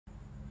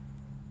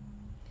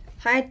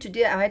Hi,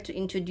 today I like to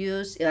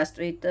introduce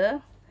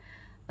Illustrator.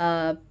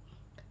 Play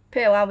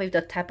around with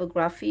the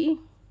typography.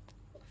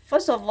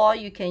 First of all,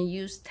 you can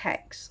use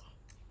text.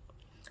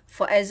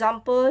 For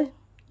example,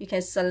 you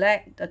can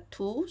select the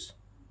tools,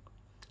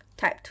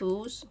 type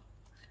tools.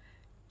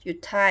 You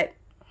type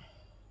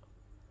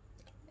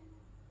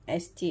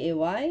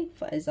STAY,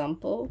 for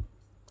example.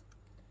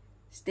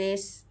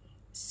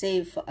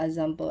 Save, for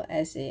example,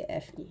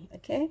 SAFE,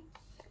 okay?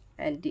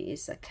 And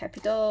this is a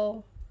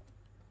capital.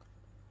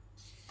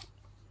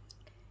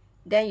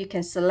 Then you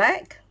can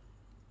select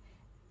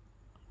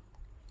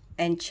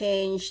and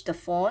change the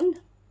font.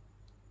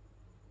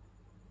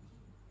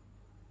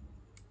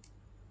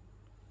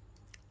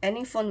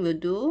 Any font will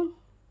do.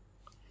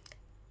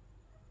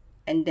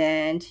 And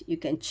then you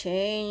can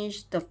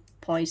change the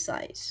point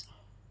size.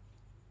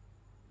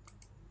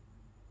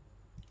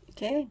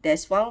 Okay,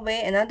 that's one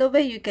way. Another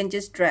way, you can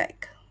just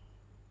drag.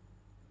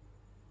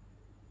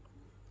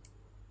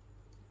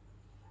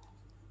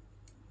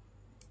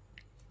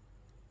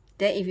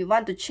 Then if you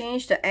want to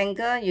change the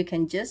angle, you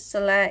can just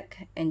select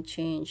and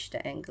change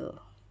the angle.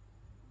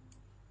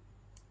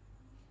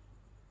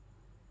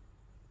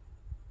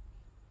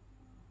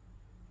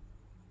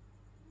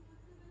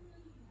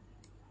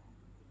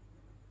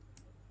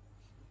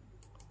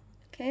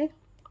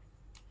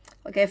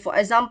 Okay, for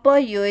example,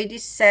 you already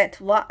set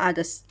what are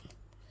the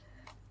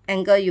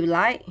angle you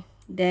like,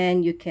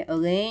 then you can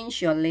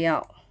arrange your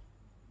layout.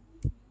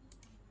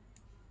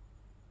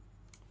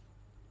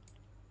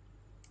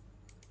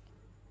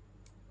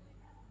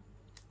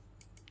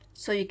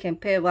 So you can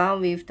play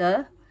around with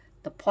the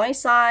point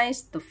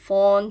size, the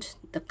font,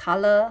 the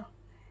color,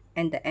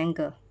 and the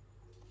angle.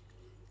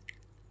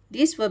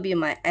 This will be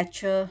my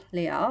actual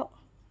layout,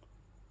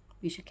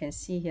 which you can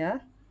see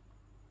here.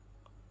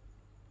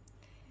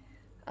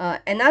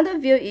 Another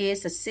view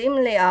is the same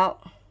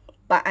layout,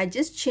 but I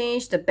just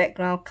changed the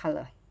background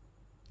color.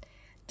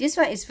 This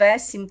one is very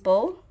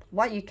simple.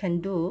 What you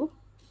can do,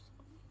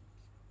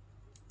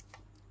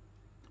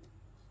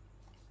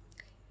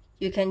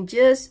 you can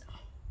just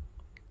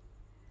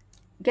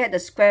get the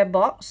square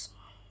box,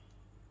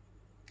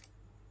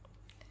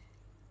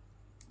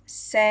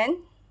 send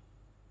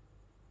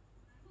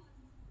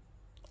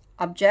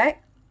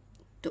object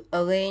to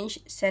arrange,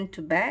 send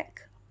to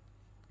back,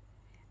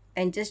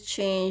 and just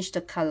change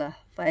the color.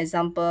 For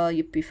example,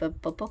 you prefer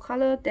purple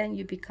color, then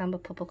you become a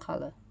purple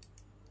color.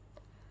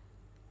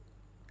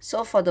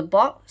 So for the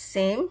box,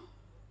 same.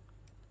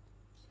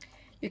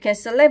 You can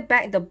select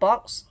back the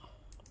box,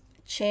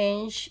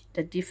 change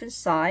the different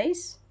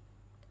size,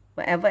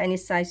 whatever any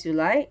size you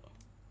like,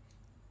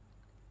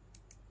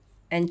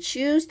 and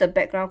choose the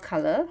background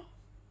color.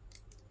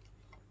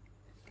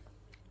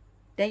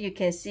 Then you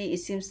can see it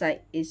seems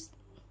like it's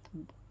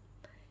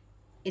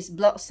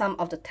blocked some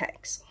of the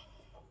text.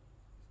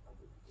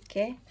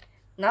 Okay,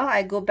 now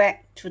I go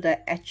back to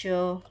the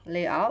actual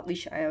layout,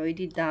 which I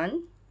already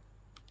done.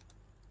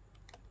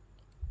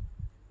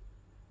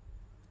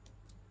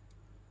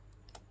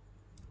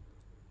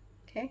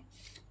 Okay,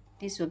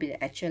 this will be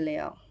the actual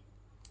layout.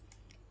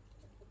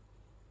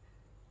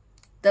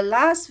 The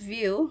last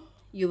view,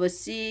 you will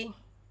see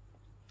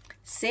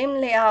same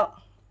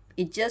layout.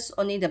 It just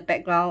only the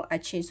background I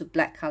changed to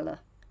black color.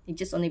 It's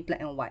just only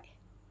black and white.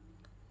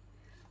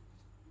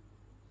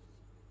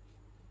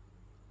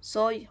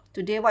 So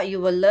today what you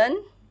will learn,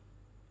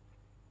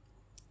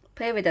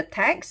 play with the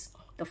text,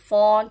 the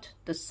font,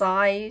 the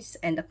size,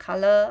 and the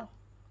color.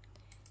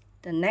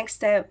 The next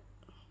step,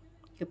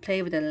 you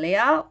play with the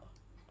layout,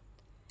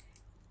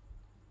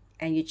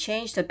 and you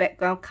change the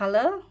background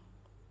color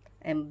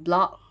and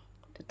block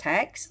the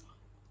text.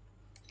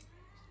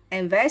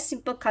 And very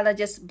simple color,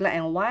 just black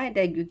and white,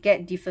 that you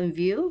get different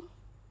view.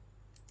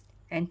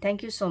 And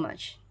thank you so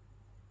much.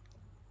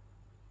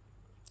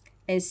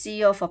 And see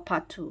you for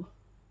part 2.